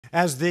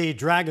As the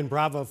Dragon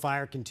Bravo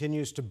fire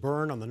continues to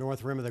burn on the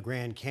north rim of the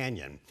Grand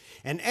Canyon,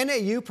 an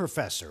NAU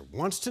professor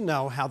wants to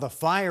know how the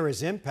fire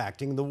is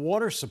impacting the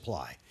water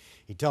supply.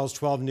 He tells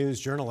 12 News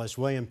journalist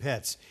William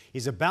Pitts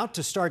he's about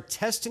to start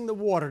testing the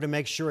water to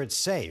make sure it's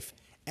safe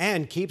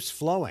and keeps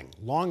flowing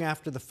long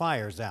after the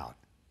fire's out.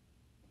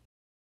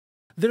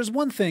 There's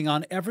one thing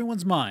on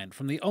everyone's mind,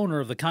 from the owner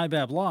of the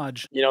Kaibab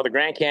Lodge, the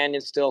Grand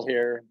Canyon's still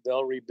here.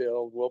 They'll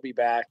rebuild. We'll be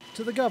back.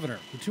 to the governor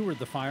who toured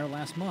the fire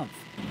last month.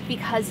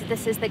 Because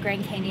this is the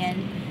Grand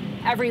Canyon,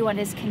 everyone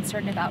is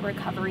concerned about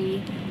recovery.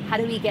 How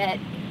do we get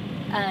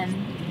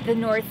the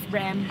North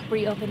Rim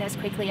reopened as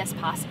quickly as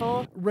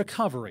possible?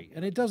 Recovery,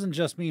 and it doesn't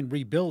just mean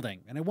rebuilding,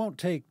 and it won't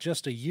take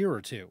just a year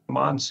or two.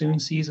 Monsoon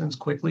season's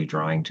quickly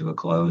drawing to a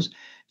close,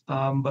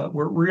 but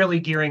we're really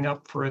gearing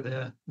up for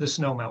the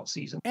snowmelt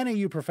season.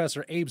 NAU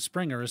professor Abe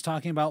Springer is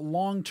talking about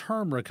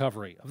long-term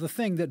recovery of the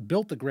thing that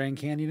built the Grand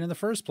Canyon in the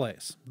first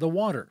place, the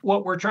water.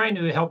 What we're trying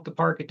to help the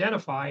park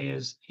identify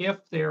is if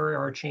there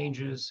are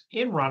changes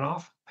in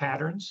runoff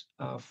patterns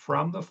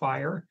from the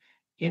fire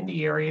in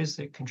the areas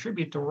that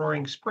contribute to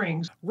Roaring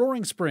Springs.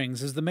 Roaring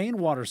Springs is the main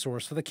water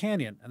source for the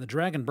canyon, and the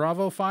Dragon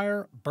Bravo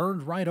fire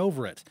burned right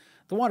over it.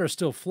 The water's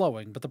still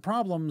flowing, but the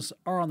problems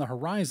are on the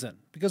horizon,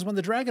 because when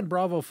the Dragon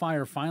Bravo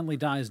fire finally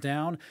dies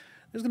down,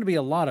 there's going to be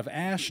a lot of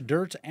ash,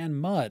 dirt, and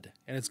mud,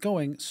 and it's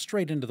going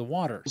straight into the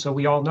water. So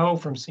we all know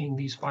from seeing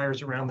these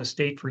fires around the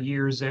state for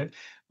years that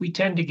we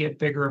tend to get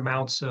bigger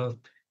amounts of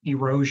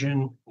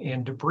erosion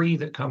and debris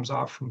that comes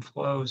off from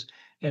flows.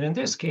 And in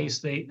this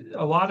case, a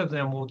lot of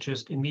them will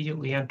just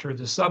immediately enter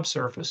the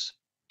subsurface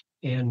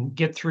and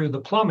get through the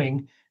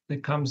plumbing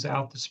that comes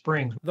out the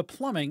springs. The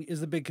plumbing is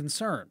the big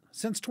concern.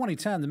 Since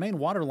 2010, the main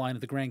water line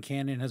at the Grand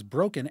Canyon has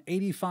broken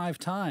 85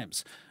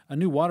 times. A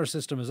new water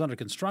system is under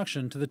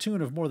construction to the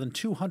tune of more than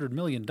 $200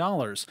 million.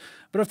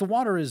 But if the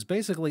water is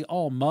basically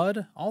all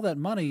mud, all that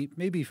money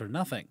may be for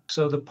nothing.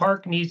 So the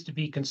park needs to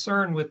be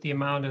concerned with the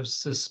amount of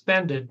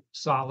suspended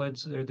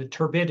solids, or the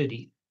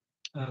turbidity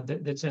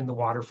that's in the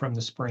water from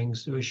the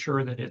springs, to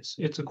assure that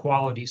it's a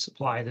quality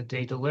supply that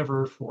they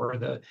deliver for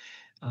the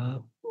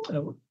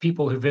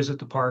people who visit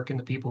the park and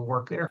the people who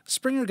work there.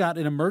 Springer got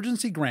an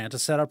emergency grant to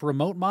set up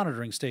remote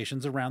monitoring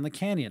stations around the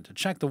canyon to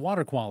check the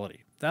water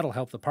quality. That'll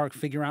help the park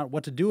figure out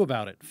what to do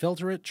about it,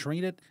 filter it,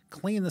 treat it,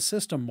 clean the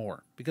system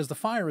more, because the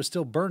fire is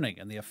still burning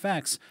and the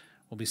effects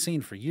will be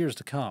seen for years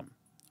to come.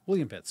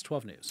 William Pitts,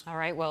 12 News. All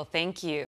right, well, thank you.